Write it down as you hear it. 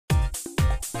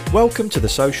Welcome to the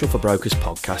Social for Brokers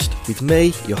podcast with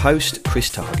me, your host, Chris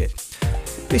Target.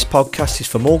 This podcast is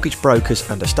for mortgage brokers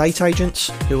and estate agents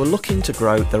who are looking to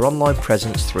grow their online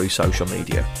presence through social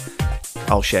media.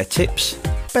 I'll share tips,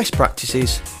 best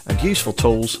practices and useful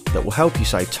tools that will help you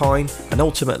save time and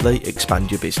ultimately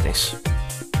expand your business.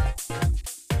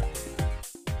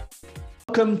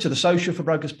 Welcome to the Social for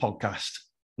Brokers podcast.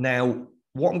 Now,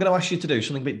 what I'm going to ask you to do is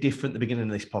something a bit different at the beginning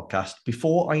of this podcast.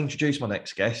 Before I introduce my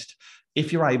next guest,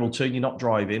 if you're able to and you're not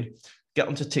driving, get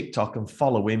onto TikTok and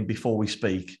follow him before we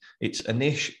speak. It's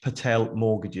Anish Patel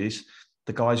Mortgages.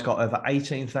 The guy's got over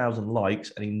 18,000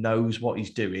 likes and he knows what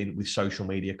he's doing with social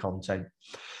media content.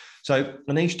 So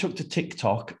Anish took to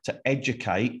TikTok to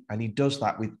educate, and he does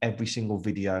that with every single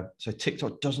video. So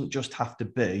TikTok doesn't just have to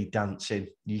be dancing.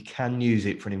 You can use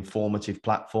it for an informative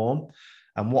platform.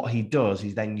 And what he does,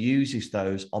 he then uses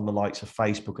those on the likes of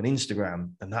Facebook and Instagram,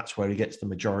 and that's where he gets the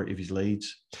majority of his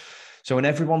leads. So when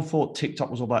everyone thought TikTok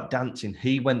was all about dancing,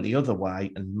 he went the other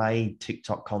way and made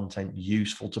TikTok content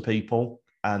useful to people,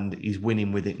 and he's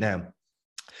winning with it now.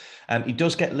 He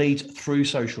does get leads through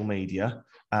social media,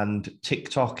 and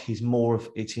TikTok is more of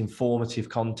its informative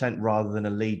content rather than a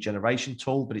lead generation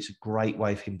tool, but it's a great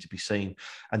way for him to be seen.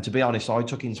 And to be honest, I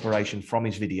took inspiration from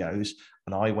his videos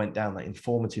and I went down that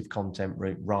informative content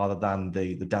route rather than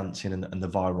the dancing and the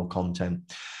viral content.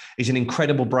 He's an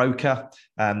incredible broker.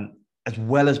 As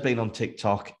well as being on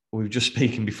TikTok, we were just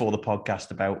speaking before the podcast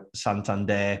about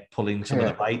Santander pulling some of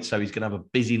the weight. So he's going to have a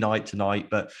busy night tonight.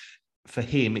 But for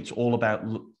him, it's all about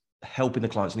helping the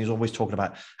clients. And he's always talking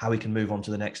about how he can move on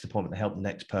to the next appointment and help the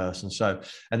next person. So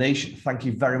Anish, thank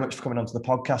you very much for coming onto the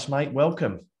podcast, mate.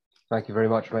 Welcome. Thank you very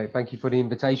much, mate. Thank you for the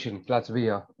invitation. Glad to be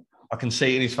here. I can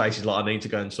see in his face, he's like, I need to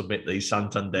go and submit these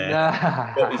Santander.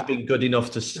 But he's been good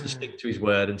enough to stick to his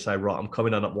word and say, right, I'm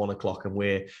coming on at 1 o'clock and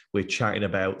we're chatting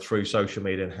about through social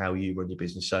media and how you run your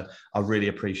business. So I really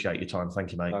appreciate your time.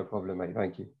 Thank you, mate. No problem, mate.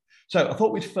 Thank you. So I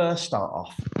thought we'd first start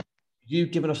off.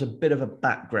 You've given us a bit of a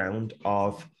background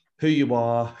of who you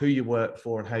are, who you work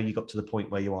for, and how you got to the point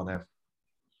where you are now.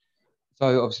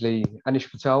 So obviously,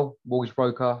 Anish Patel, mortgage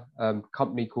broker,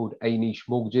 company called Anish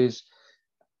Mortgages.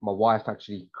 My wife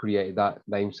actually created that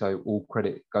name, so all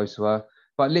credit goes to her.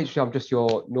 But literally, I'm just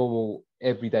your normal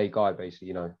everyday guy, basically,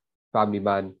 you know, family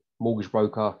man, mortgage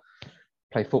broker,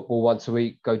 play football once a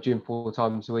week, go gym 4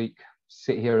 times a week,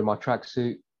 sit here in my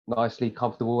tracksuit, nicely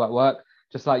comfortable at work.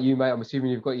 Just like you, mate. I'm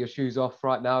assuming you've got your shoes off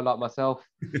right now, like myself.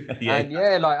 Yeah. And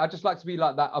yeah, like I just like to be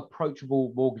like that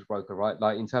approachable mortgage broker, right?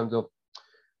 Like in terms of,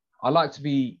 I like to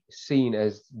be seen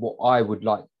as what I would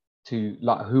like to,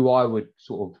 like who I would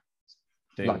sort of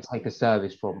like take a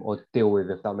service from or deal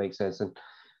with, if that makes sense. And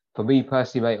for me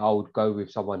personally, mate, I would go with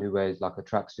someone who wears like a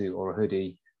tracksuit or a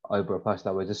hoodie over a person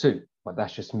that wears a suit. But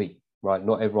that's just me, right?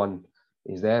 Not everyone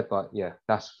is there, but yeah,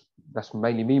 that's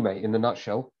mainly me, mate, in a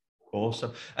nutshell.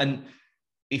 Awesome. And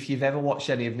if you've ever watched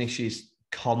any of Nish's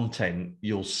content,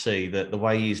 you'll see that the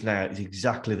way he is now is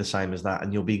exactly the same as that,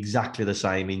 and you'll be exactly the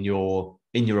same in your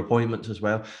appointments as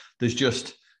well.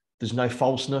 There's no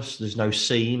falseness. There's no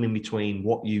seam in between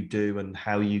what you do and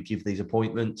how you give these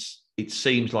appointments. It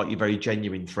seems like you're very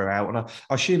genuine throughout. And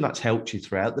I assume that's helped you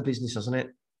throughout the business, hasn't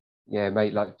it? Yeah,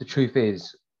 mate. Like the truth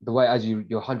is, the way, as you're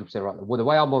 100% right. Well, the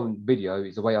way I'm on video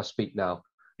is the way I speak now.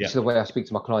 Yeah. It's the way I speak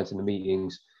to my clients in the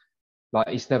meetings. Like,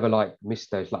 it's never like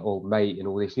Mr. It's like, oh, mate, and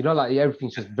all this. You know, like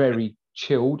everything's just very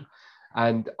chilled.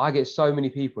 And I get so many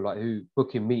people like who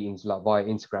book in meetings like via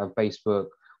Instagram, Facebook,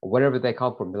 or wherever they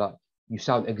come from. They're like, you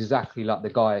sound exactly like the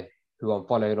guy who I'm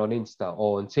following on Insta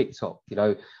or on TikTok. You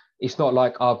know, it's not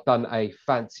like I've done a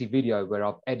fancy video where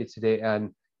I've edited it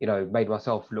and, you know, made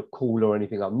myself look cool or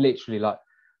anything. I'm literally like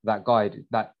that guy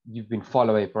that you've been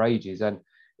following for ages, and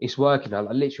it's working. Like,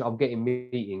 literally, I'm getting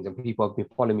meetings and people have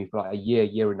been following me for like a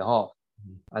year and a half.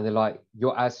 And they're like,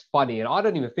 you're as funny. And I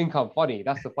don't even think I'm funny.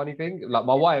 That's the funny thing. Like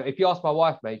my wife, if you ask my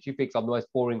wife, mate, she thinks I'm the most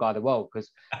boring guy in the world,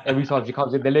 because every time she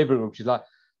comes in the living room, she's like,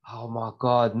 oh my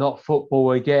God, not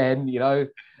football again, you know?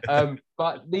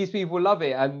 But these people love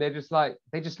it. And they're just like,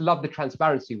 they just love the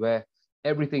transparency where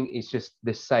everything is just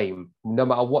the same. No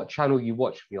matter what channel you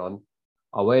watch me on,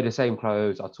 I wear the same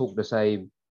clothes, I talk the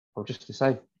same, I'm just the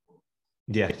same.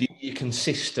 Yeah, you're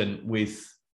consistent with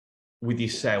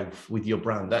yourself, with your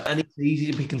brand. And it's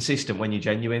easy to be consistent when you're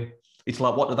genuine. It's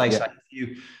like, what do they say?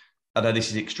 I know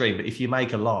this is extreme, but if you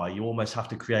make a lie, you almost have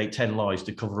to create 10 lies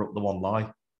to cover up the one lie.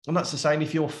 And that's the same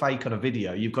if you're fake on a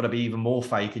video, you've got to be even more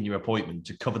fake in your appointment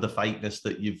to cover the fakeness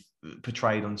that you've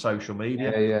portrayed on social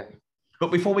media. Yeah.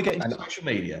 But before we get into social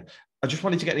media, I just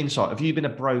wanted to get an insight. Have you been a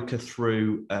broker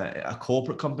through a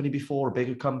corporate company before, a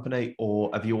bigger company,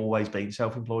 or have you always been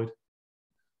self-employed?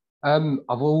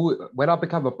 When I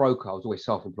became a broker, I was always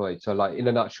self-employed. So, like in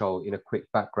a nutshell, in a quick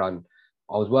background,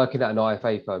 I was working at an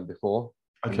IFA firm before,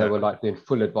 and they Okay. were like doing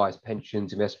full advice,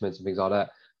 pensions, investments, and things like that.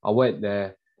 I went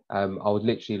there. I was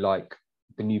literally like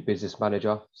the new business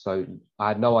manager. So I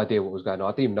had no idea what was going on.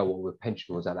 I didn't even know what a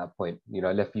pension was at that point. You know,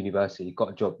 I left university, got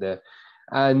a job there,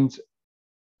 and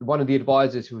one of the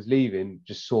advisors who was leaving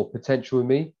just saw potential in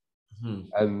me,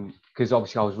 because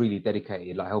obviously I was really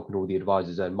dedicated, like helping all the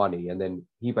advisors earn money. And then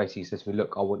he basically says to me,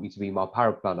 look, I want you to be my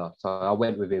paraplanner. So I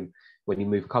went with him when he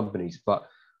moved companies, but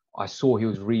I saw he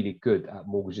was really good at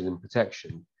mortgages and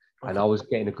protection. And Okay. I was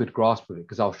getting a good grasp of it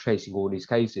because I was chasing all these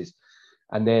cases.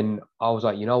 And then I was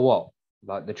like, you know what?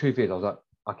 Like the truth is, I was like,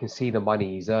 I can see the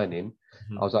money he's earning.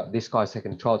 I was like, this guy's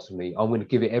taking a chance on me. I'm going to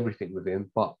give it everything with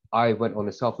him. But I went on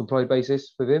a self-employed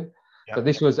basis with him. So Yeah.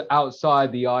 this was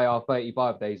outside the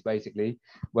IR35 days, basically,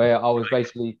 where I was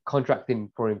basically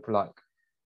contracting for him for like,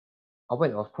 I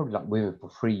was probably like with him for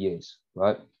 3 years,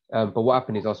 right? But what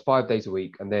happened is I was 5 days a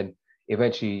week, and then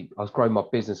eventually I was growing my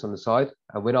business on the side.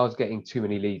 And when I was getting too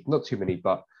many leads, not too many,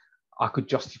 but I could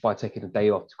justify taking a day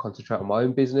off to concentrate on my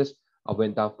own business. I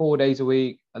went down 4 days a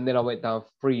week, and then I went down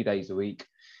 3 days a week.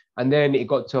 And then it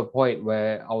got to a point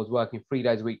where I was working 3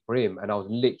 days a week for him, and I was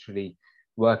literally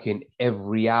working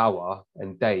every hour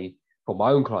and day for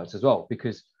my own clients as well,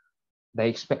 because they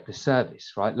expect the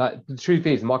service, right? Like the truth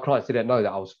is, my clients didn't know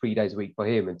that I was 3 days a week for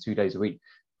him and 2 days a week.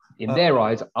 In their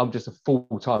eyes, I'm just a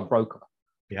full-time broker.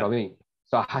 You know Yeah. what I mean?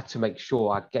 So I had to make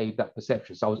sure I gave that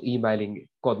perception. So I was emailing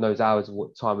God knows hours,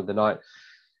 what time of the night.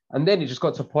 And then it just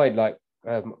got to a point like,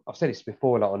 I've said this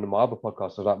before, like on my other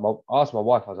podcast, I was like, I asked my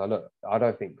wife, I was like, look, I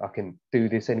don't think I can do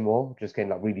this anymore. I'm just getting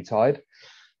like really tired.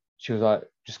 She was like,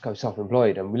 just go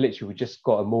self-employed. And we just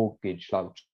got a mortgage,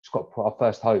 like just got our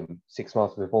first home 6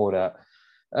 months before that.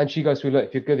 And she goes to me, look,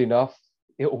 if you're good enough,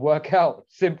 it'll work out.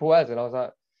 Simple as. And I was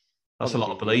like, That's a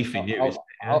lot of obviously, belief in you, isn't it?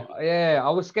 Yeah. yeah,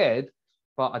 I was scared,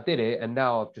 but I did it. And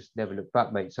now I've just never looked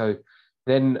back, mate. So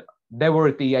then they were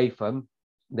a DA firm.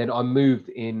 Then I moved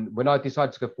in. When I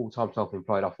decided to go full-time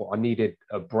self-employed, I thought I needed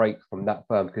a break from that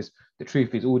firm, because the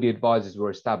truth is all the advisors were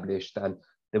established and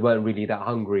they weren't really that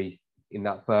hungry in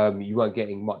that firm. You weren't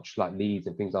getting much like leads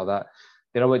and things like that.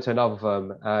 Then I went to another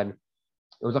firm, and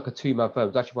it was like a two-man firm.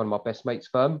 It was actually one of my best mates'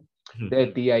 firm. They're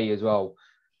DA as well.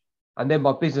 And then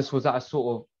my business was at a sort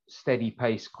of steady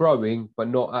pace growing, but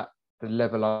not at the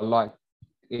level I like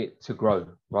it to grow,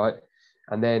 right?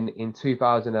 And then in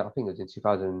 2000, I think it was in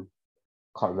 2000,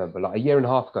 can't remember, like a year and a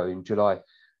half ago in July,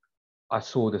 I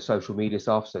saw the social media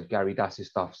stuff. So Gary Dass's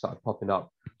stuff started popping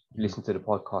up, listened to the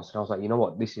podcast, and I was like, you know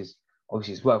what, this is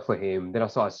obviously it's worked for him. Then I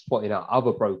started spotting out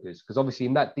other brokers, because obviously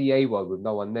in that DA world with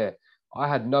no one there, I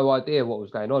had no idea what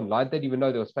was going on. Like, I didn't even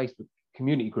know there was Facebook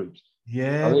community groups. I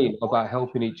Yeah. mean, about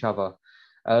helping each other.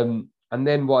 And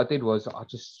then what I did was I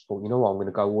just thought, you know what, I'm going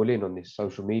to go all in on this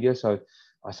social media. So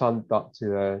I signed up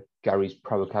to Gary's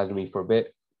Pro Academy for a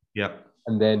bit. Yeah.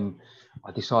 And then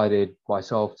I decided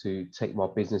myself to take my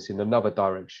business in another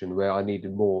direction where I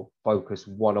needed more focus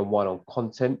one-on-one on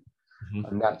content.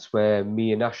 And that's where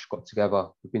me and Ash got together.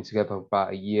 We've been together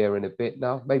about a year and a bit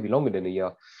now, maybe longer than a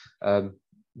year.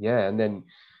 Yeah, and then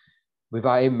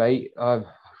without him, mate,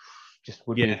 just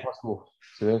would be Yeah. impossible.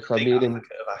 So I think me and that's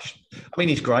him, the Ash. I mean,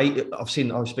 he's great. I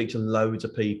speak to loads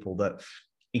of people that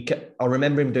I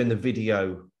remember him doing the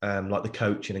video, like the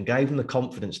coaching, and gave him the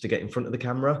confidence to get in front of the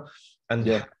camera. And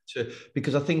yeah,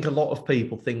 because I think a lot of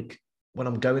people think, when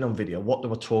I'm going on video, what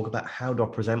do I talk about? How do I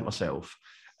present myself?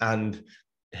 And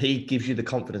he gives you the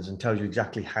confidence and tells you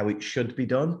exactly how it should be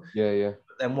done. yeah.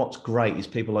 But then what's great is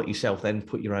people like yourself then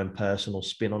put your own personal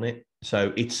spin on it.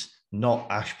 So it's not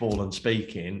Ash Borland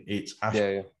speaking, it's Ash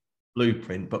Yeah.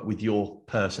 Blueprint, but with your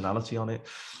personality on it.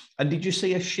 And did you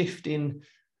see a shift in,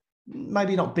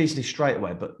 maybe not business straight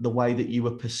away, but the way that you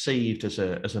were perceived as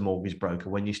a mortgage broker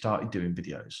when you started doing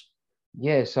videos?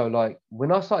 Yeah, so like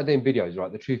when I started doing videos,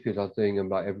 right, the truth is I was doing them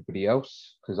like everybody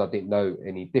else because I didn't know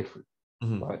any different,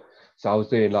 right? So I was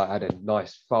doing like, I had a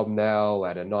nice thumbnail, I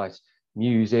had a nice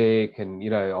music, and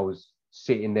I was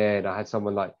sitting there and I had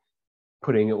someone like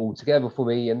putting it all together for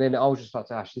me. And then I was just like,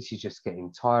 Ash, this is just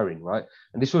getting tiring, right?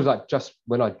 And this was like just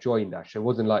when I joined Ash. It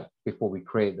wasn't like before we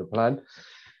created the plan.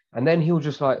 And then he was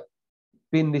just like,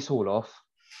 bin this all off,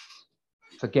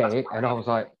 forget it. And I was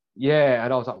like, yeah.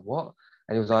 And I was like, what?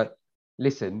 And he was like,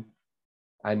 listen,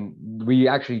 and we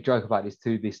actually joke about this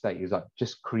to this day. He's like,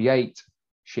 just create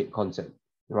shit content,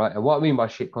 right? And what I mean by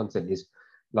shit content is,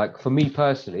 like, for me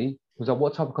personally, he was like,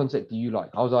 what type of content do you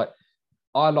like? I was like,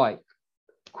 I like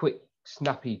quick,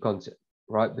 snappy content,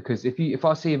 right? Because if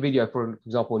I see a video, for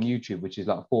example, on YouTube, which is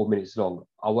like 4 minutes long,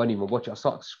 I won't even watch it. I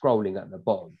start scrolling at the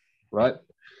bottom, right?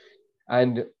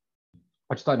 And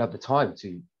I just don't have the time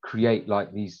to create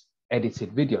like these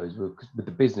edited videos with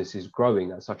the business is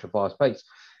growing at such a fast pace.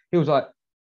 He was like,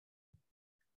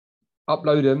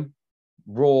 upload them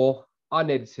raw,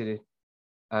 unedited,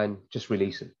 and just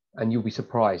release it. And you'll be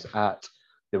surprised at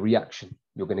the reaction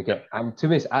you're going to get. And to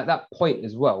me, at that point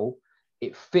as well,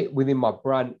 it fit within my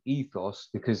brand ethos,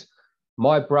 because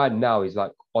my brand now is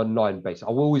like online based. I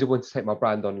always wanted to take my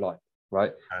brand online,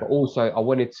 right? But also I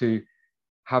wanted to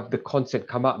have the content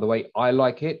come out the way I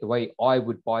like it, the way I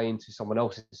would buy into someone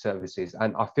else's services.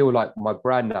 And I feel like my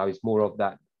brand now is more of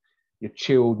that, your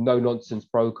chilled, no nonsense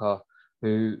broker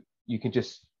who you can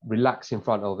just relax in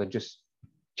front of and just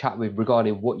chat with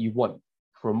regarding what you want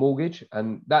for a mortgage.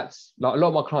 And that's like, a lot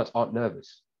of my clients aren't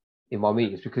nervous in my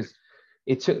meetings, because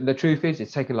the truth is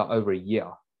it's taken like over a year,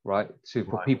 right,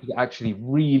 for people to actually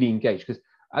really engage. Because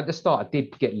at the start I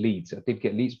did get leads,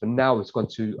 but now it's gone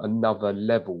to another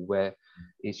level where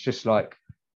it's just like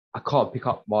I can't pick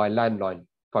up my landline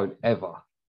phone ever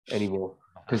anymore,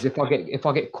 because if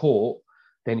I get caught,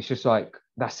 then it's just like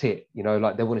that's it, you know,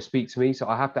 like they want to speak to me, so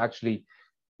I have to actually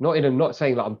not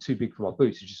saying like I'm too big for my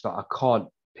boots, it's just like I can't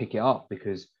pick it up,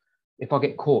 because if I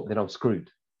get caught, then I'm screwed,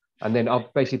 and then I'm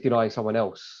basically denying someone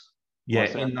else. Yeah,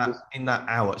 in that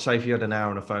hour, say if you had an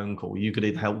hour on a phone call, you could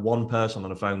either help one person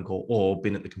on a phone call, or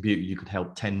being at the computer, you could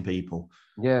help 10 people.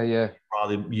 Yeah.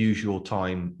 Rather use your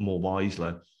time more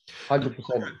wisely.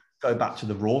 100%. Go back to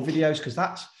the raw videos, because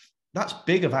that's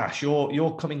big of Ash.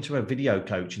 You're coming to a video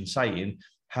coach and saying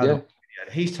how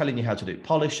he's telling you how to do it,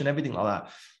 polish and everything like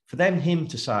that. For him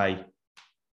to say,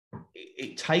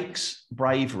 it takes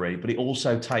bravery, but it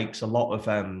also takes a lot of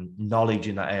knowledge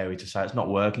in that area to say it's not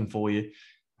working for you.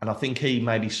 And I think he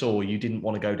maybe saw you didn't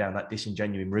want to go down that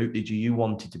disingenuine route, did you? You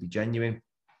wanted to be genuine.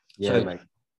 Yeah, so mate.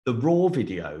 The raw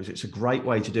videos, it's a great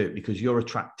way to do it, because you're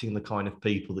attracting the kind of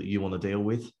people that you want to deal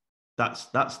with. That's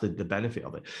the benefit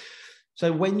of it.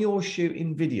 So when you're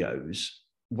shooting videos,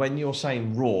 when you're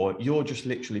saying raw, you're just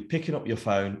literally picking up your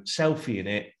phone, selfieing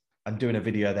it, and doing a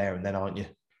video there and then, aren't you?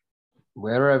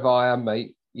 Wherever I am,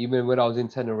 mate. Even when I was in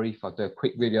Tenerife, I'd do a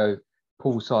quick video,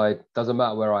 poolside, doesn't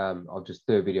matter where I am, I'll just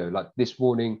do a video. Like this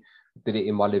morning, did it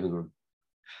in my living room.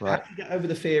 Right. How do you get over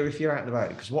the fear if you're out and about?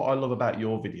 Because what I love about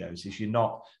your videos is you're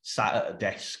not sat at a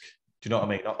desk. Do you know what I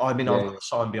mean? I've got a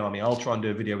sign behind me. I'll try and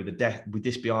do a video with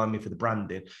this behind me for the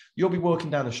branding. You'll be walking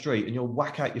down the street and you'll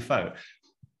whack out your phone.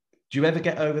 Do you ever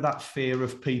get over that fear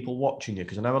of people watching you?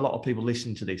 Because I know a lot of people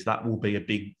listening to this, that will be a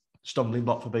big stumbling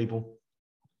block for people.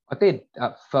 I did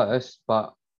at first,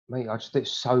 but mate, I just do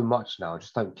so much now. I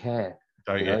just don't care.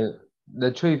 Don't you?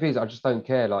 The truth is, I just don't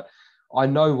care. Like, I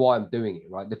know why I'm doing it,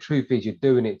 right? The truth is, you're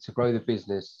doing it to grow the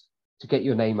business, to get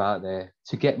your name out there,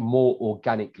 to get more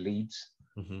organic leads.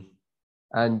 Mm-hmm.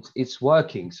 And it's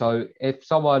working. So if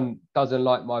someone doesn't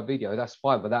like my video, that's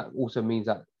fine. But that also means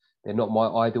that they're not my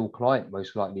ideal client,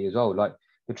 most likely as well. Like,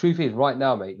 the truth is, right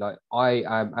now, mate, like I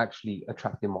am actually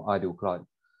attracting my ideal client.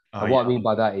 And what I mean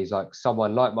by that is like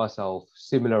someone like myself,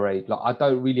 similar age. Like I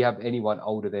don't really have anyone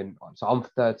older than, so I'm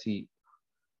 30.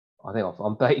 I think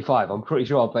I'm 35. I'm pretty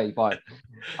sure I'm 35.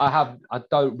 I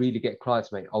don't really get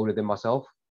clients, mate, older than myself.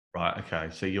 Right. Okay.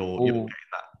 So you're getting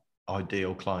that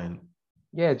ideal client.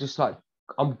 Yeah. Just like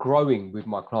I'm growing with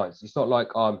my clients. It's not like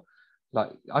I'm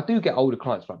like, I do get older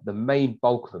clients, but the main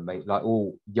bulk of them, mate, like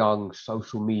all young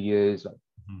social medias, like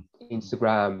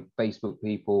Instagram, Facebook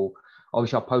people.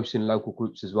 Obviously, I post in local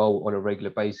groups as well on a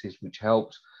regular basis, which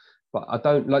helps. But I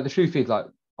don't like, the truth is, like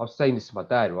I was saying this to my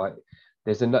dad, right?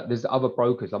 There's other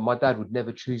brokers. Like my dad would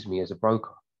never choose me as a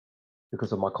broker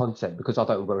because of my content, because I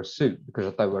don't wear a suit, because I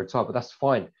don't wear a tie. But that's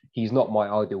fine. He's not my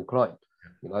ideal client,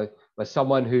 you know. But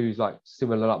someone who's like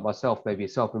similar like myself, maybe a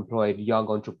self-employed young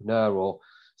entrepreneur, or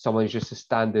someone who's just a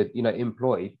standard, you know,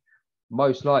 employed,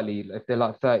 most likely if they're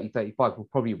like 30, 35, will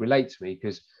probably relate to me,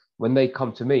 because when they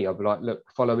come to me, I'll be like, look,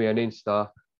 follow me on Insta,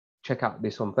 check out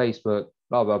this on Facebook,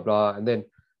 blah, blah, blah. And then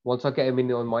once I get them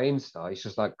in on my Insta, it's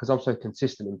just like, because I'm so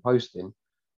consistent in posting,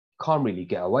 can't really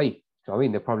get away. Do you know what I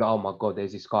mean? They're probably like, oh my God,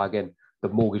 there's this guy again, the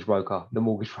mortgage broker. Do you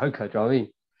know what I mean?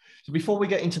 So before we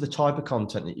get into the type of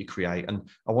content that you create, and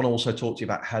I want to also talk to you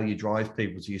about how you drive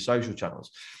people to your social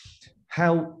channels,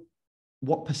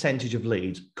 what percentage of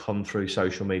leads come through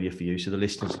social media for you, so the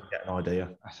listeners can get an idea?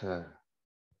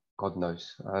 God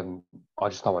knows. I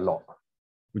just know a lot.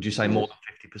 Would you say more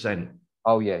than 50%?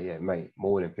 Oh yeah, mate,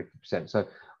 more than 50%. So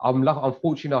I'm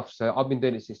fortunate enough. So I've been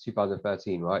doing it since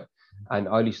 2013, right? And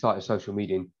I only started social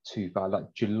media in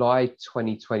July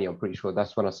 2020. I'm pretty sure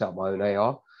that's when I set up my own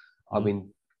AR. I've been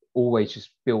always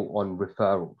just built on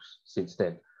referrals since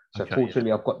then. So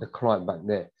fortunately, I've got the client back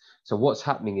there. So what's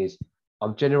happening is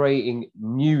I'm generating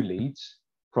new leads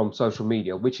from social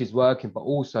media, which is working, but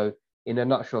also in a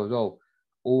nutshell as well,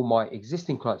 all my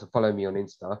existing clients are following me on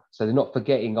Insta. So they're not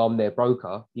forgetting I'm their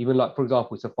broker. Even like, for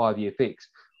example, it's a 5-year fix.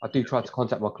 I do try to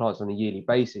contact my clients on a yearly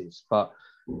basis, but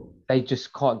they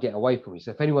just can't get away from me.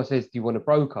 So if anyone says, do you want a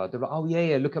broker? They're like, oh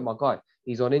yeah, look at my guy.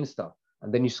 He's on Insta.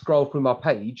 And then you scroll through my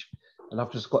page and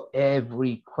I've just got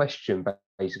every question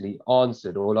basically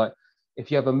answered. Or like, if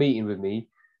you have a meeting with me,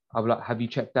 I'll be like, have you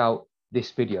checked out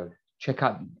this video? Check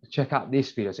out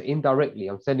this video. So indirectly,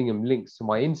 I'm sending them links to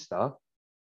my Insta.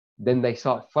 Then they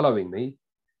start following me.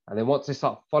 And then once they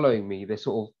start following me, they're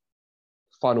sort of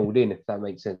funneled in, if that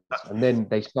makes sense. And then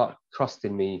they start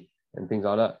trusting me and things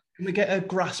like that. Can we get a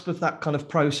grasp of that kind of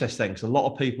process then? Because a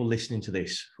lot of people listening to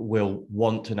this will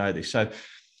want to know this. So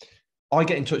I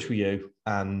get in touch with you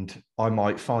and I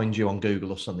might find you on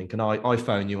Google or something. And I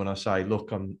phone you and I say,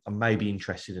 look, I'm maybe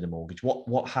interested in a mortgage.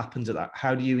 What happens at that?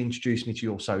 How do you introduce me to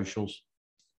your socials?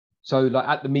 So like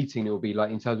at the meeting, it will be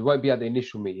like in terms of, it won't be at the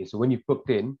initial meeting. So when you've booked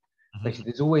in,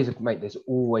 basically there's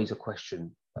always a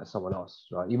question that someone asks,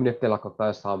 right? Even if they're like a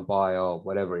first time buyer or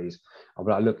whatever it is, I'll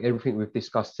be like, look, everything we've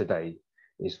discussed today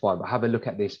is fine, but have a look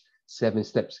at this 7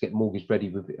 steps to get mortgage ready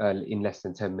with, in less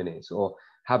than 10 minutes, or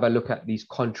have a look at these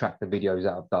contractor videos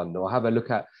that I've done, or have a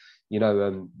look at,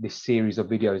 this series of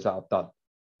videos that I've done.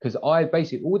 Because I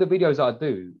basically, all the videos that I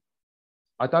do,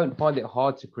 I don't find it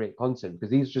hard to create content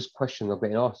because these are just questions I'm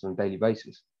getting asked on a daily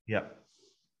basis. Yeah.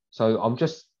 So I'm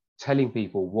just telling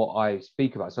people what I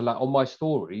speak about. So like on my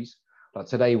stories, like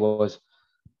today was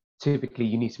typically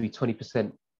you need to be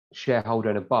 20% shareholder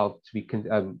and above to be,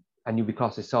 and you'll be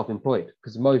classed as self-employed.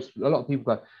 Because a lot of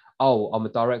people go, oh, I'm a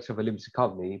director of a limited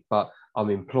company, but I'm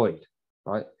employed,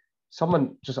 right?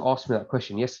 Someone just asked me that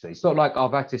question yesterday. It's not like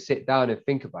I've had to sit down and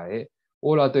think about it.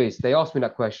 All I do is they ask me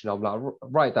that question. I'm like,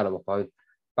 write it down on my phone,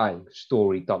 bang,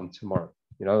 story done tomorrow,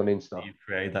 on Insta. You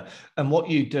create that. And what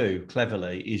you do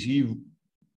cleverly is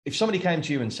if somebody came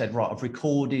to you and said, right, I've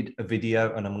recorded a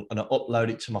video and I'm going to upload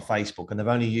it to my Facebook and they've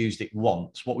only used it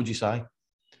once, what would you say?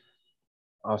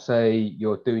 I'll say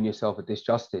you're doing yourself a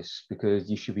disjustice because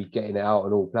you should be getting it out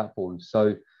on all platforms.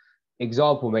 So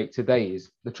example, mate, today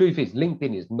is, the truth is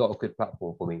LinkedIn is not a good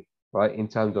platform for me, right? In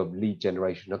terms of lead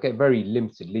generation, I get very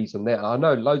limited leads on there. I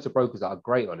know loads of brokers that are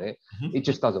great on it. It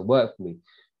just doesn't work for me.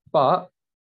 But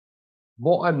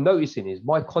what I'm noticing is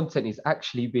my content is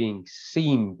actually being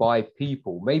seen by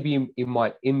people, maybe in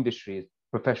my industry as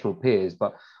professional peers,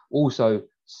 but also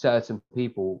certain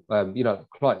people,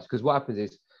 clients. Because what happens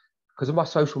is, because of my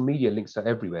social media links are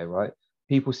everywhere, right?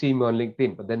 People see me on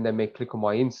LinkedIn, but then they may click on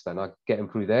my Insta and I get them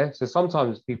through there. So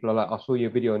sometimes people are like, I saw your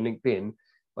video on LinkedIn,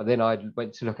 but then I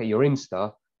went to look at your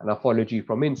Insta and I followed you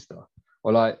from Insta.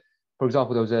 Or like, for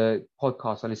example, there was a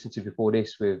podcast I listened to before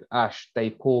this with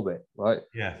Dave Corbett, right?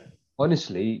 Yeah.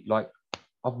 Honestly, like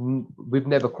we've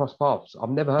never crossed paths. I've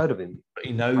never heard of him. But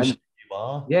he knows who you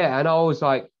are. Yeah, and I was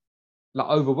like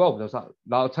overwhelmed. I was like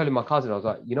I was telling my cousin, I was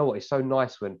like, you know what? It's so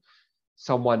nice when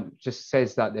someone just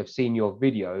says that they've seen your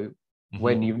video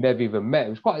when you've never even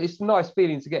met. It's a nice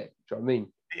feeling to get. Do you know what I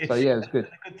mean? So yeah, it's good.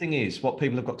 The good thing is, what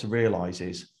people have got to realize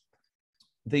is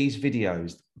these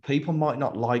videos, people might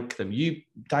not like them.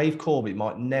 Dave Corbett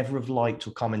might never have liked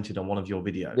or commented on one of your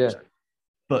videos. Yeah.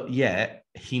 But yet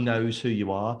he knows who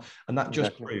you are. And that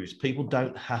just proves people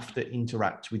don't have to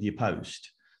interact with your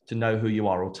post to know who you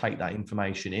are or take that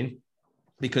information in.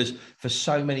 Because for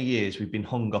so many years, we've been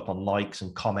hung up on likes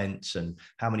and comments and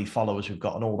how many followers we've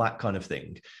got and all that kind of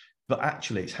thing. But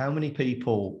actually, it's how many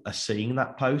people are seeing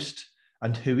that post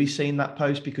and who is seeing that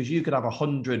post. Because you could have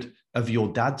 100 of your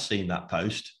dad seeing that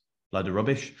post, load of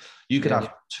rubbish. You could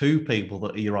have 2 people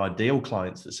that are your ideal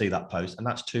clients that see that post, and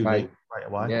that's 2 right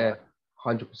away. Yeah.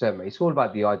 100%, mate. It's all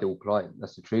about the ideal client.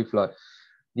 That's the truth. Like,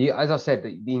 as I said,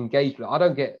 the engagement.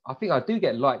 I think I do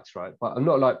get likes, right? But I'm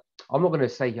not going to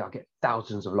say I get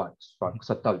thousands of likes, right? Because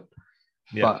I don't.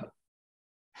 Yeah. But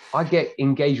I get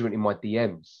engagement in my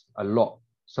DMs a lot.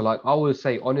 So like I would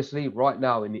say, honestly, right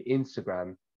now in the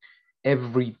Instagram,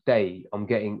 every day I'm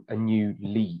getting a new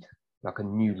lead,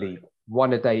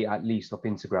 one a day at least off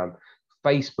Instagram.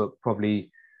 Facebook,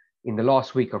 probably in the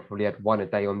last week, I've probably had 1 a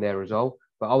day on there as well.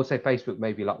 But I would say Facebook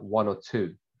maybe like 1 or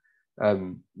 2,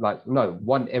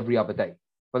 1 every other day.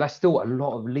 But that's still a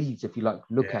lot of leads if you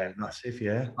look at it. Massive,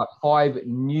 yeah. Like 5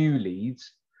 new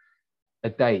leads a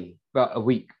day, about a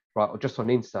week, right? Or just on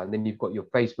Insta, and then you've got your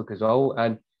Facebook as well,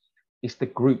 and it's the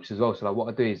groups as well. So like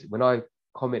what I do is when I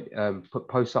comment, put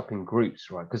posts up in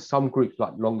groups, right? Because some groups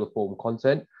like longer form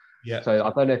content. Yeah. So I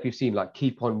don't know if you've seen like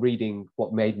keep on reading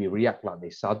what made me react like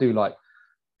this. So I do like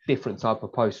different type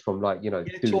of posts from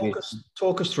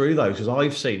talk us through those, because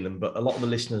I've seen them, but a lot of the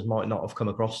listeners might not have come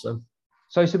across them.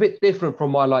 So it's a bit different from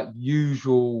my like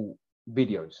usual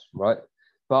videos, right?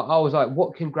 But I was like,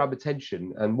 what can grab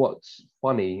attention and what's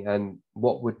funny and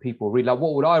what would people read? Like,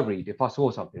 what would I read if I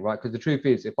saw something, right? Because the truth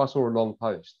is, if I saw a long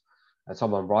post and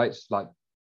someone writes, like,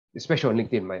 especially on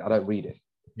LinkedIn, mate, I don't read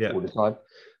it all the time.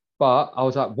 But I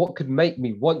was like, what could make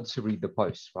me want to read the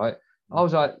post, right? I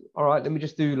was like, all right, let me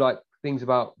just do like things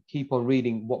about keep on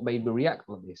reading what made me react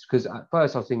like this. Because at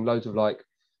first I was seeing loads of like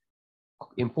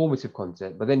informative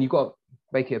content, but then you've got to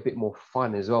make it a bit more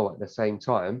fun as well at the same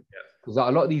time. Because like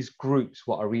a lot of these groups,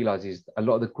 what I realize is a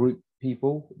lot of the group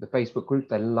people, the Facebook group,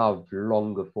 they love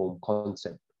longer form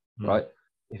content, right?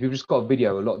 If you've just got a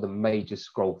video, a lot of them may just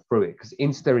scroll through it because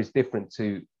Insta is different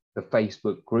to the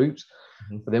Facebook groups.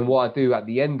 But then what I do at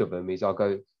the end of them is I'll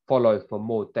go follow for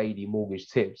more daily mortgage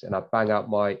tips and I bang out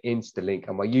my Insta link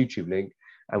and my YouTube link.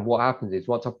 And what happens is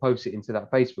once I post it into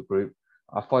that Facebook group,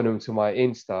 I follow them to my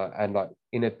Insta and like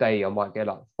in a day, I might get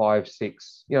like 5,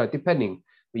 6, you know, depending,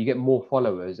 but you get more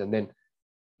followers and then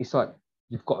it's like,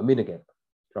 you've got them in again.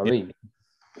 You know what I mean?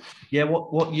 Yeah,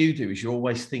 what you do is you're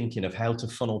always thinking of how to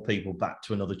funnel people back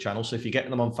to another channel. So if you get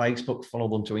them on Facebook, funnel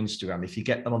them to Instagram. If you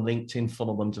get them on LinkedIn,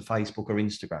 funnel them to Facebook or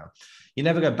Instagram. You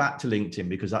never go back to LinkedIn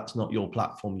because that's not your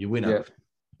platform, you win it.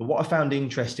 But what I found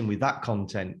interesting with that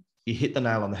content, you hit the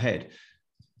nail on the head.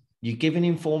 You're giving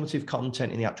informative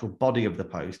content in the actual body of the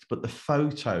post, but the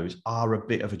photos are a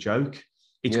bit of a joke.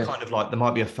 It's kind of like there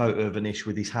might be a photo of Anish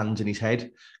with his hands in his head,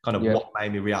 kind of what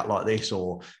made me react like this,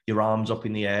 or your arms up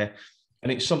in the air.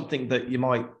 And it's something that you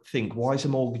might think, why is a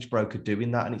mortgage broker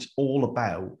doing that? And it's all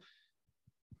about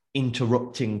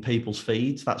interrupting people's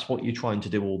feeds. That's what you're trying to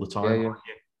do all the time.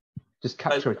 Just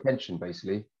capture attention,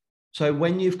 basically. So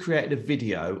when you've created a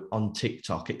video on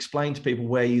TikTok, explain to people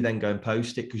where you then go and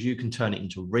post it, because you can turn it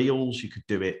into Reels. You could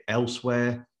do it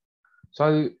elsewhere.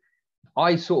 So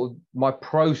I sort of, my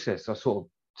process, I sort of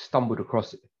stumbled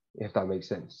across it, if that makes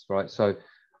sense, right? So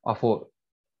I thought,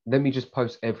 let me just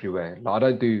post everywhere. Like, I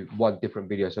don't do one different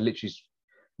video. So literally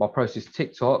my process is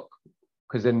TikTok,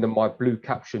 because then my blue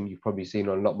caption you've probably seen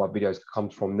on a lot of my videos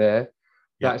comes from there.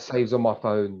 That saves on my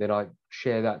phone. Then I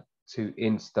share that to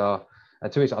Insta.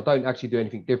 And to Insta, I don't actually do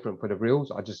anything different for the Reels.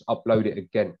 I just upload it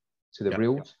again to the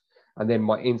Reels. And then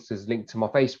my Insta's linked to my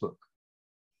Facebook.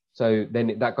 So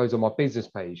then that goes on my business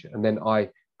page. And then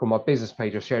from my business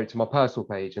page, I share it to my personal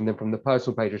page. And then from the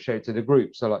personal page, I share it to the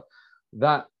group. So like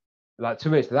that, like to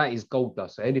me, that is gold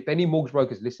dust. And if any mortgage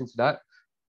brokers listen to that,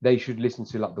 they should listen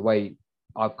to like the way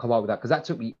I've come up with that. Because that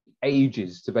took me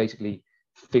ages to basically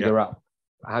figure out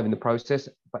having the process.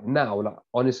 But now, like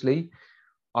honestly,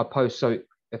 I post. So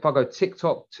if I go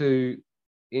TikTok to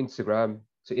Instagram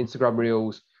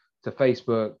Reels, to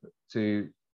Facebook, to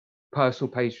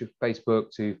personal page to Facebook,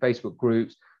 to Facebook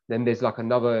groups, then there's like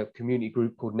another community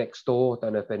group called Nextdoor.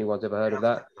 Don't know if anyone's ever heard of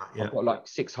that. I've got like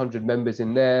 600 members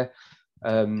in there.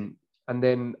 And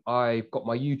then I've got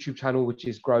my YouTube channel, which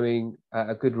is growing at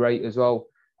a good rate as well.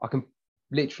 I can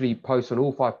literally post on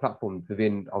all 5 platforms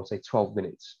within, I would say, 12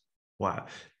 minutes. Wow.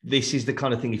 This is the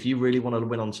kind of thing, if you really want to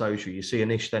win on social, you see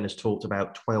Anish then has talked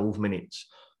about 12 minutes.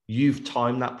 You've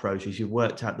timed that process. You've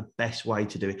worked out the best way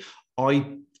to do it.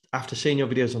 After seeing your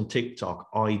videos on TikTok,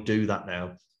 I do that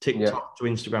now. TikTok to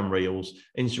Instagram Reels,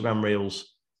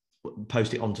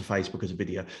 post it onto Facebook as a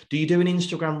video. Do you do an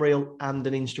Instagram Reel and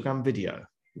an Instagram video?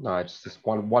 No, it's just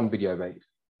one video, mate.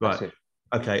 That's it.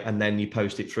 Okay, and then you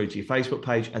post it through to your Facebook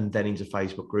page and then into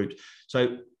Facebook groups.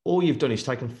 So all you've done is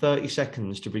taken 30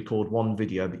 seconds to record one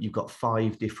video, but you've got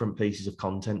 5 different pieces of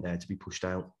content there to be pushed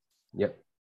out. Yep.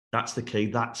 That's the key.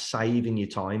 That's saving your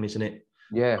time, isn't it?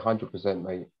 Yeah, 100%,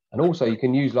 mate. And also you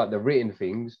can use like the written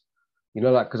things, you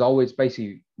know, like, because I always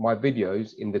basically, my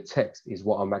videos in the text is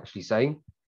what I'm actually saying.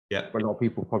 Yeah. But a lot of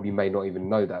people probably may not even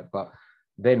know that. But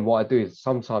then what I do is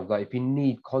sometimes, like, if you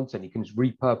need content, you can just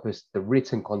repurpose the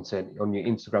written content on your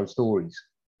Instagram stories,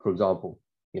 for example,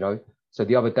 you know. So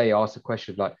the other day I asked a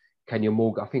question like, can your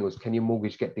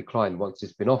mortgage get declined once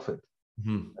it's been offered?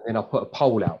 And then I put a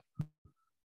poll out,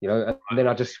 you know, and then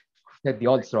I just said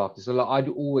the answer after. So like, I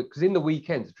do always, because in the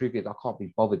weekends, the truth is I can't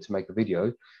be bothered to make a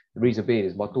video. The reason being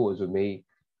is my daughter's with me.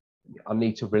 I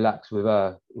need to relax with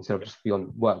her instead of just be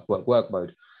on work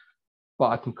mode. But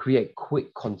I can create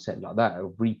quick content like that,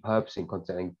 of repurposing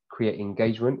content and create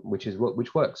engagement, which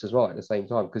works as well at the same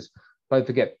time. Because don't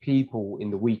forget, people in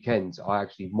the weekends are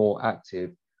actually more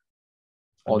active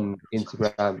on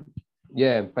Instagram,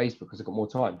 and Facebook, because they've got more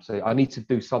time. So I need to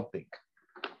do something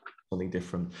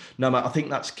different. No, mate, I think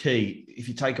that's key. If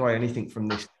you take away anything from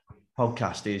this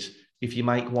podcast, is if you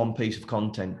make one piece of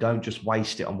content, don't just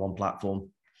waste it on one platform.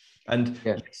 And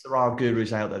yes, there are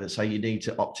gurus out there that say you need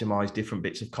to optimize different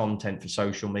bits of content for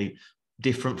social media.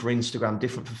 different for Instagram,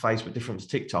 different for Facebook, different for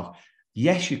TikTok.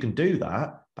 Yes, you can do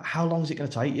that, but how long is it going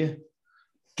to take you?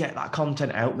 Get that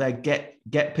content out there,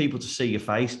 get people to see your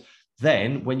face.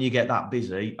 Then when you get that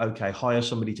busy, okay, hire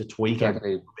somebody to tweak a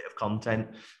bit of content.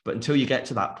 But until you get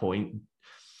to that point,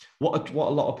 what a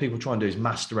lot of people try and do is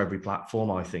master every platform,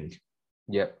 I think.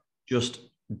 Yeah. Just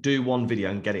do one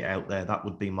video and get it out there. That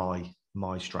would be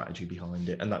my strategy behind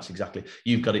it. And that's exactly,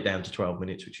 you've got it down to 12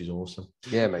 minutes, which is awesome.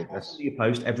 Yeah, mate. You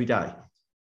post every day?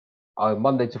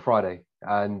 Monday to Friday.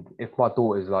 And if my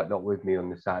daughter's like not with me on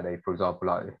the Saturday, for example,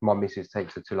 like if my missus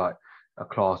takes her to like a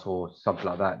class or something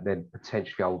like that, then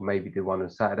potentially I would maybe do one on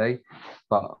Saturday.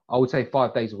 But I would say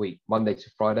 5 days a week, Monday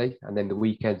to Friday. And then the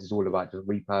weekends is all about just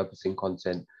repurposing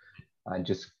content and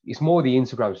just, it's more the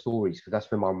Instagram stories because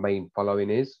that's where my main following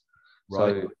is.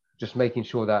 Right. So just making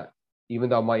sure that even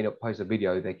though I might not post a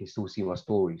video, they can still see my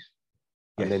stories.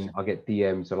 Yes. And then I get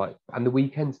DMs or like, and the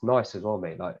weekend's nice as well,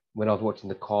 mate. Like when I was watching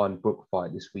the Khan Brook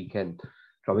fight this weekend,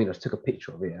 I mean, I just took a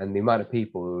picture of it, and the amount of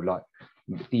people who were like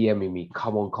DMing me,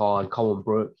 come on Khan, come on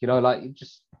Brook, you know, like it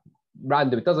just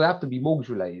random. It doesn't have to be mortgage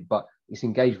related, but it's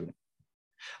engagement.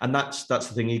 And that's the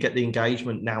thing. You get the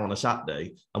engagement now on a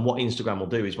Saturday, and what Instagram will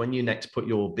do is when you next put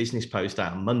your business post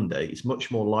out on Monday, it's much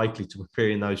more likely to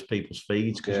appear in those people's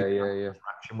feeds because you have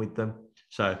interaction with them.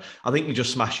 So I think you're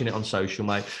just smashing it on social,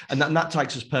 mate. And that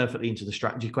takes us perfectly into the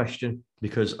strategy question,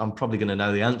 because I'm probably going to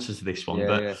know the answers to this one.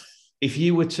 If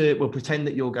you were to, we'll pretend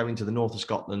that you're going to the north of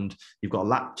Scotland, you've got a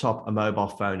laptop, a mobile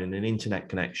phone, and an internet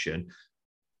connection.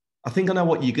 I think I know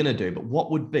what you're going to do, but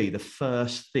what would be the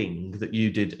first thing that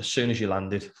you did as soon as you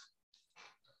landed?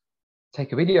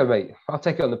 Take a video, mate. I'll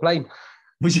take it on the plane.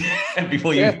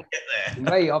 Before you get there?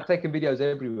 Mate, I've taken videos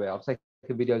everywhere. I've taken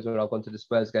videos when I've gone to the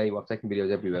Spurs game. I've taken videos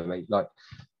everywhere, mate. Like,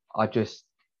 I've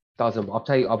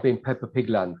been Peppa Pig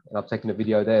Land and I've taken a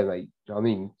video there, mate. Do you know what I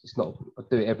mean? It's not, I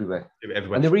do it everywhere.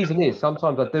 And the reason is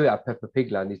sometimes I do it at Peppa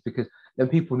Pig Land is because then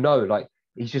people know, like,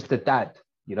 he's just a dad.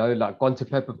 You know, like gone to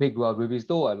Peppa Pig World with his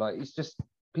daughter. Like, it's just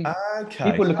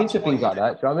people look into things like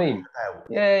that. Do you know what I mean?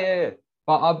 Yeah.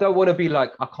 But I don't want to be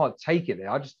like, I can't take it there.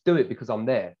 I just do it because I'm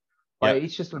there. Like,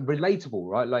 it's just relatable,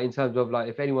 right? Like in terms of like,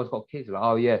 if anyone's got kids, like,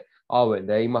 oh yeah, I went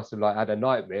there. He must have like had a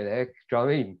nightmare there. Do you know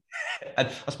what I mean? And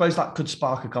I suppose that could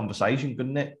spark a conversation,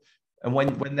 couldn't it? And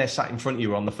when they're sat in front of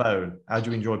you on the phone, how do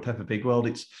you enjoy Peppa Pig World?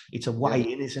 It's a way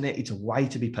in, isn't it? It's a way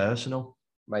to be personal.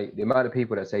 Mate, the amount of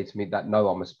people that say to me that know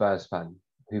I'm a Spurs fan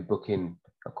who book in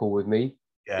a call with me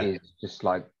is just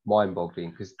like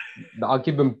mind-boggling, because I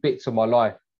give them bits of my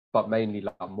life, but mainly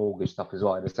like mortgage stuff as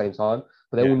well at the same time.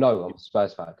 But they all know I'm a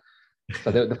Spurs fan.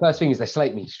 So the first thing is they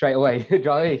slate me straight away. Do you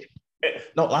know what I mean?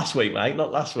 Not last week, mate.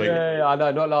 Not last week. Yeah, I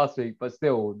know, not last week, but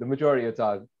still, the majority of the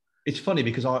time. It's funny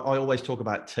because I always talk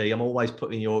about tea. I'm always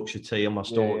putting Yorkshire tea on my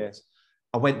stories.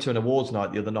 I went to an awards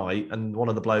night the other night, and one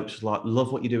of the blokes was like,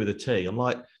 "Love what you do with the tea." I'm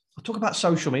like, I talk about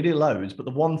social media loads, but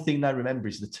the one thing they remember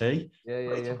is the tea.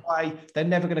 Why they're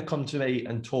never going to come to me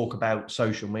and talk about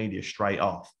social media straight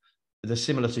off. They're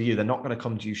similar to you. They're not going to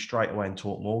come to you straight away and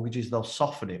talk mortgages. They'll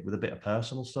soften it with a bit of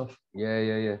personal stuff.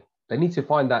 Yeah. They need to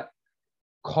find that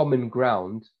common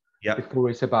ground before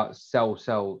it's about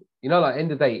sell. You know, like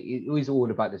end of the day, it is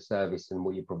all about the service and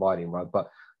what you're providing, right? But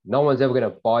no one's ever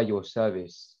going to buy your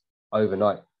service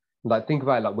overnight. Like, think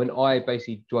about it, like when I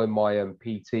basically joined my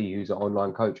PT, who's an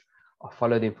online coach, I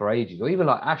followed him for ages. Or even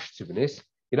like Ash, to be honest.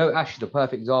 You know, Ash is the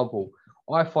perfect example.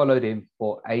 I followed him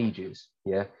for ages,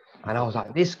 and I was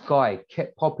like, this guy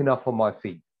kept popping up on my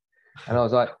feed. And I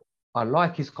was like, I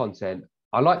like his content.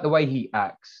 I like the way he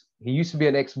acts. He used to be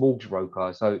an ex-mortgage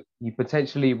broker, so he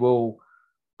potentially will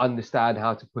understand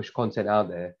how to push content out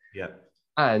there. Yeah.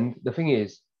 And the thing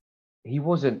is, he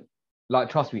wasn't, like,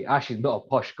 trust me, Ash is not a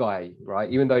posh guy, right?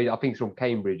 Even though I think he's from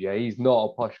Cambridge, he's not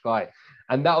a posh guy.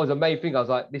 And that was the main thing. I was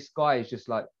like, this guy is just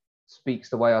like, speaks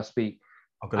the way I speak.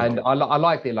 And I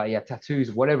liked it, like,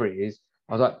 tattoos, whatever it is.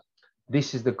 I was like,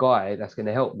 this is the guy that's going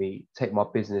to help me take my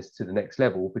business to the next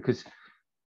level, because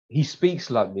he speaks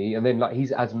like me, and then like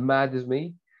he's as mad as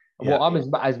me. Well, I'm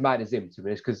as mad as him, to be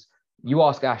honest, because you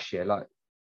ask Ash, like,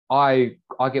 I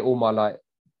get all my like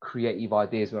creative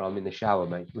ideas when I'm in the shower,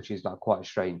 mate, which is like quite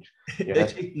strange.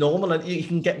 It's normal, and you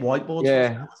can get whiteboards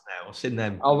now. I've seen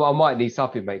them. I might need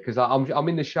something, mate, because I'm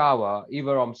in the shower.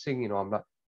 Either I'm singing or I'm like,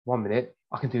 1 minute,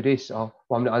 I can do this. Oh,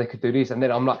 1 minute, I could do this, and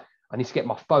then I'm like, I need to get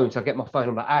my phone. So I get my phone.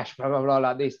 I'm like, Ash, blah, blah, blah,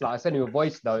 like this. Like, I send him a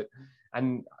voice note,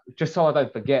 and just so I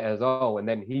don't forget as well. And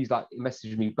then he's like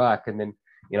messaging me back, and then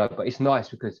but it's nice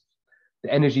because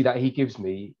the energy that he gives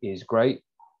me is great.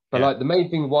 But like the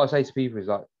main thing what I say to people is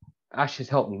like, Ash has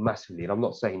helped me massively, and I'm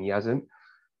not saying he hasn't,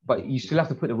 but you still have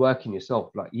to put the work in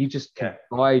yourself. Like, you just can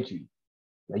guide you.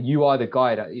 You are the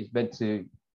guy that is meant to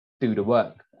do the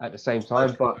work at the same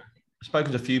time. But I've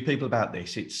spoken to a few people about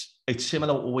this. It's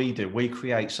similar to what we do. We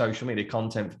create social media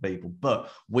content for people, but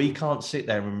we can't sit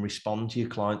there and respond to your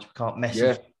clients. We can't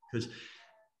message because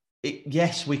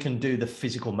yes, we can do the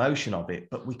physical motion of it,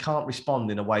 but we can't respond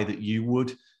in a way that you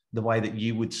would, the way that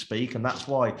you would speak. And that's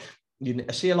why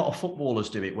I see a lot of footballers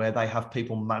do it where they have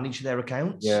people manage their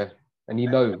accounts. Yeah. And you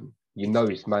know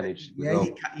it's managed. Yeah, well.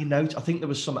 You know, I think there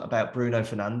was something about Bruno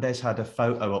Fernandes had a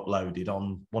photo uploaded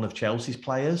on one of Chelsea's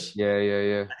players. Yeah.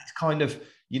 And it's kind of,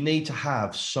 you need to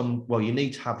have you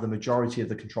need to have the majority of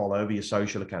the control over your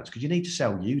social accounts because you need to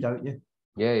sell you, don't you?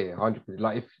 Yeah, 100%.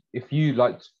 Like if you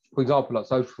like, for example, like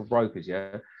social brokers,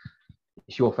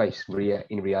 it's your face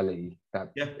in reality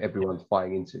that everyone's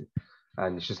buying into.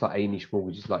 And it's just like Anish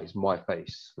Mortgages, like it's my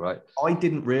face, right? I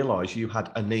didn't realise you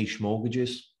had Anish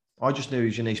Mortgages. I just knew it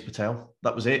was Anish Patel.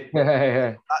 That was it.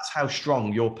 Yeah. That's how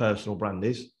strong your personal brand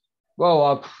is.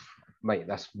 Well, mate,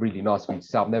 that's really nice of me to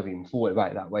say. I've never even thought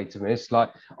about it that way. To me, it's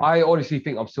like I honestly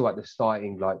think I'm still at the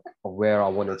starting, like of where I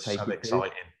want to take it. So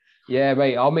exciting. Yeah,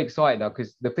 mate, I'm excited now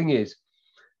because the thing is,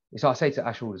 it's like I say to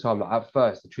Ash all the time. Like at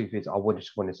first, the truth is, I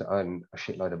just wanted to earn a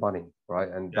shitload of money, right?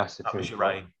 And that's the truth. Was your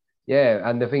aim. Yeah,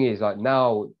 and the thing is, like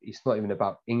now, it's not even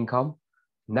about income.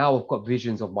 Now I've got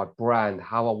visions of my brand,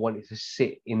 how I want it to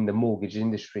sit in the mortgage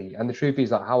industry. And the truth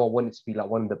is like how I want it to be like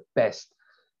one of the best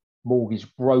mortgage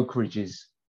brokerages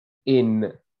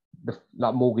in the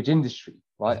like mortgage industry,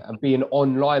 right? And be an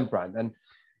online brand. And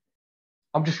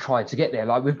I'm just trying to get there.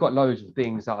 Like we've got loads of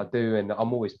things that I do and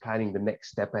I'm always planning the next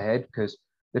step ahead because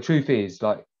the truth is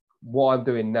like what I'm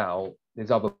doing now,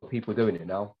 there's other people doing it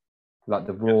now, like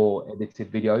the raw edited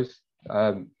videos.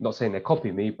 Not saying they're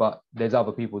copying me, but there's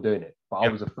other people doing it. But I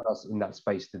was the first in that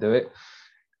space to do it.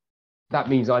 That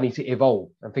means I need to evolve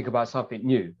and think about something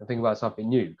new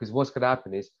because what's going to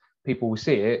happen is people will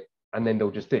see it and then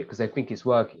they'll just do it because they think it's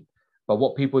working. But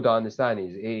what people don't understand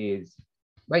is,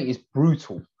 mate, it's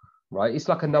brutal, right? It's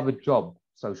like another job,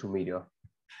 social media.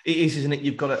 It is, isn't it?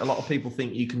 You've got a lot of people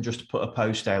think you can just put a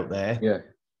post out there,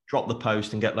 drop the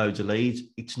post and get loads of leads.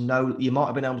 You might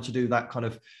have been able to do that kind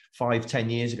of 5-10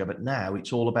 years ago, but now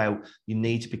it's all about, you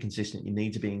need to be consistent. You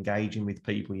need to be engaging with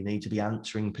people. You need to be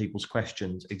answering people's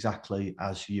questions exactly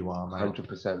as you are, mate.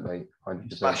 100%, mate.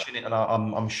 100%. Smashing it. And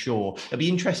I'm sure it'll be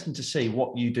interesting to see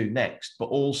what you do next, but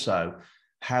also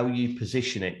how you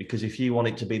position it. Because if you want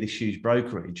it to be this huge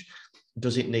brokerage,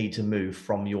 does it need to move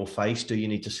from your face? Do you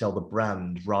need to sell the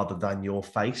brand rather than your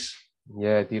face?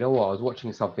 Yeah, do you know what? I was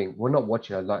watching something. We're not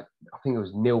watching. I think it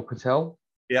was Neil Patel.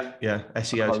 Yeah,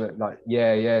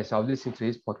 SEO. So I was listening to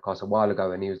his podcast a while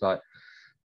ago, and he was like,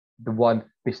 the one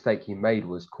mistake he made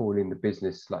was calling the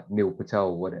business like Neil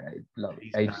Patel,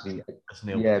 agency.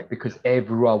 Because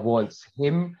everyone wants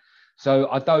him. So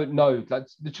I don't know. Like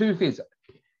the truth is,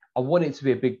 I want it to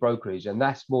be a big brokerage, and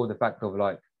that's more the fact of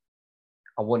like,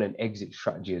 I want an exit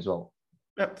strategy as well.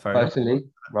 Yep, fair personally, enough.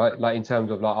 Right? Like in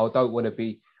terms of like, I don't want to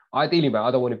be. Ideally, man,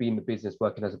 I don't want to be in the business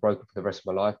working as a broker for the rest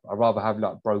of my life. I'd rather have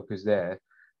like brokers there.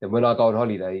 Then when I go on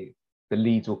holiday, the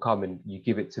leads will come and you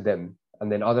give it to them. And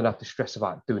then I don't have to stress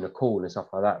about doing a call and stuff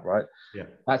like that, right? Yeah.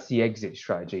 That's the exit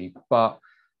strategy. But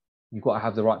you've got to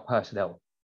have the right personnel.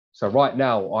 So right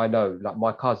now, I know like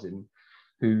my cousin,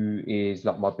 who is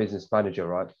like my business manager,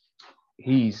 right?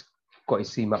 He's got his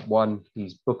CMAP 1,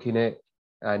 he's booking it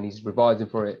and he's revising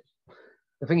for it.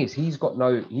 The thing is, he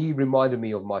reminded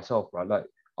me of myself, right? Like,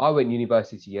 I went to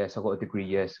university, yes. I got a degree,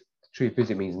 yes. The truth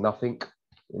is, it means nothing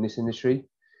in this industry.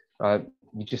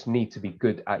 You just need to be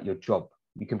good at your job.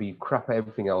 You can be crap at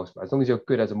everything else, but as long as you're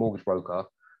good as a mortgage broker,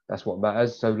 that's what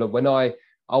matters. So look, when I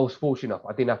was fortunate enough,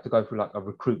 I didn't have to go through like a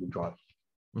recruitment drive,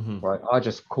 right? I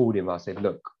just called him. I said,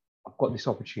 look, I've got this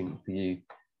opportunity for you.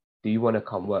 Do you want to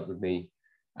come work with me?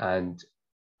 And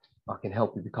I can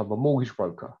help you become a mortgage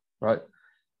broker, right?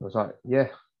 I was like, yeah,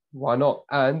 why not?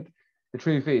 And the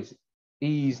truth is,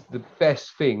 he's the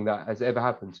best thing that has ever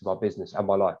happened to my business and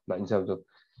my life, like in terms of,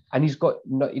 and he's got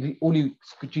all his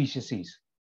GCSEs,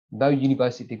 no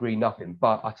university degree, nothing.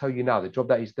 But I tell you now, the job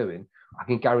that he's doing, I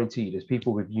can guarantee you there's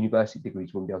people with university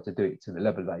degrees wouldn't be able to do it to the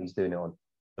level that he's doing it on.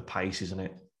 The pace, isn't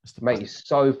it? Mate, it's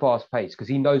so fast paced because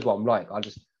he knows what I'm like.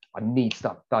 I need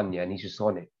stuff done, and he's just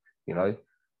on it, you know.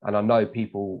 And I know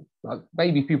people, like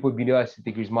maybe people with university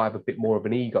degrees might have a bit more of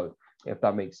an ego, if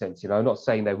that makes sense. You know, I'm not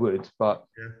saying they would, but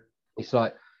it's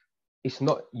like, it's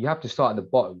not, you have to start at the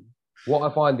bottom. What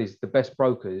I find is the best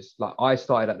brokers, like I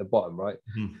started at the bottom, right?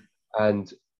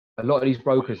 And a lot of these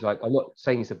brokers, like I'm not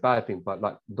saying it's a bad thing, but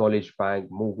like Knowledge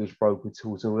Bank, Mortgage Broker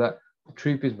Tools, and all that. The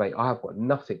truth is, mate, I have got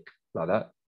nothing like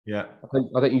that. Yeah.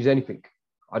 I don't use anything.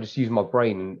 I just use my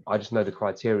brain and I just know the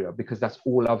criteria because that's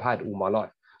all I've had all my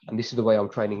life. And this is the way I'm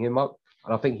training him up.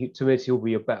 And I think to me, he'll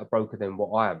be a better broker than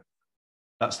what I am.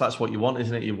 That's what you want,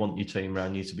 isn't it? You want your team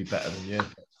around you to be better than you.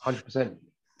 100%.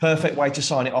 Perfect way to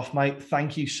sign it off, mate.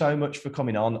 Thank you so much for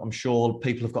coming on. I'm sure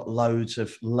people have got loads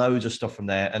of stuff from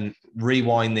there. And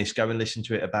rewind this, go and listen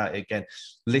to it about it again.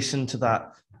 Listen to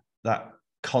that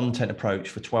content approach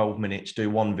for 12 minutes, do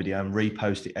one video and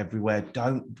repost it everywhere.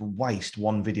 Don't waste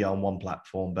one video on one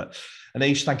platform. But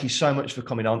Anish, thank you so much for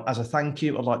coming on. As a thank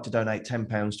you, I'd like to donate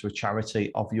 £10 to a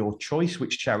charity of your choice.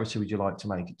 Which charity would you like to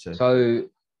make it to? So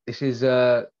this is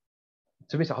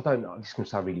to me, I don't know, this is going to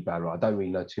sound really bad, right? I don't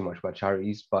really know too much about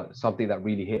charities, but something that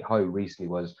really hit home recently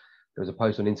was there was a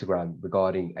post on Instagram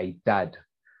regarding a dad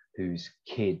whose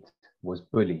kid was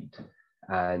bullied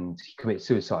and he committed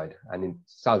suicide. And it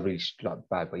sounds really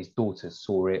bad, but his daughter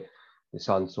saw it, the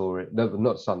son saw it. No,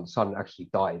 not son, the son actually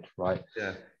died, right?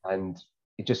 Yeah. And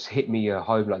it just hit me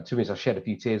home. Like, to me, I shed a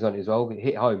few tears on it as well. It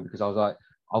hit home because I was like,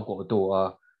 I've got a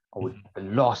daughter. The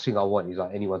last thing I want is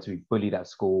like anyone to be bullied at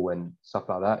school and stuff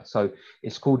like that. So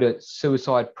it's called a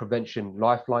Suicide Prevention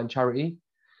Lifeline charity.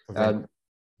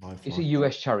 It's a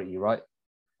US charity, right?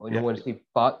 But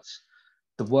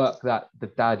the work that the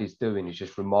dad is doing is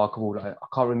just remarkable. I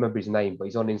can't remember his name, but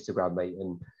he's on Instagram, mate.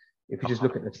 And if you just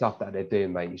look at the stuff that they're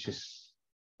doing, mate, it's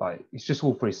just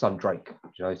all for his son Drake.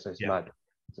 You know, so it's mad.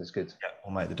 So it's good. Yeah,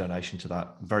 we'll make the donation to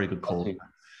that. Very good call.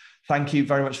 Thank you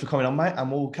very much for coming on, mate, and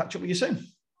we'll catch up with you soon.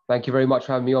 Thank you very much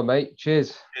for having me on, mate.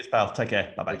 Cheers. Cheers, pal. Take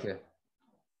care. Bye-bye. Take care.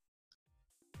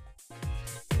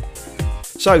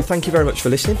 So, thank you very much for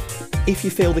listening. If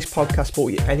you feel this podcast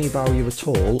brought you any value at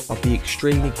all, I'd be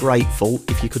extremely grateful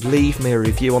if you could leave me a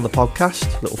review on the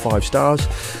podcast, little 5 stars,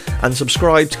 and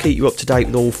subscribe to keep you up to date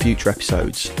with all future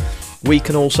episodes. We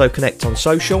can also connect on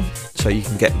social, so you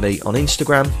can get me on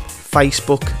Instagram,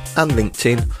 Facebook and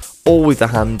LinkedIn, all with the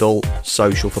handle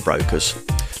Social for Brokers.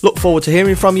 Look forward to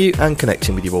hearing from you and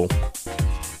connecting with you all.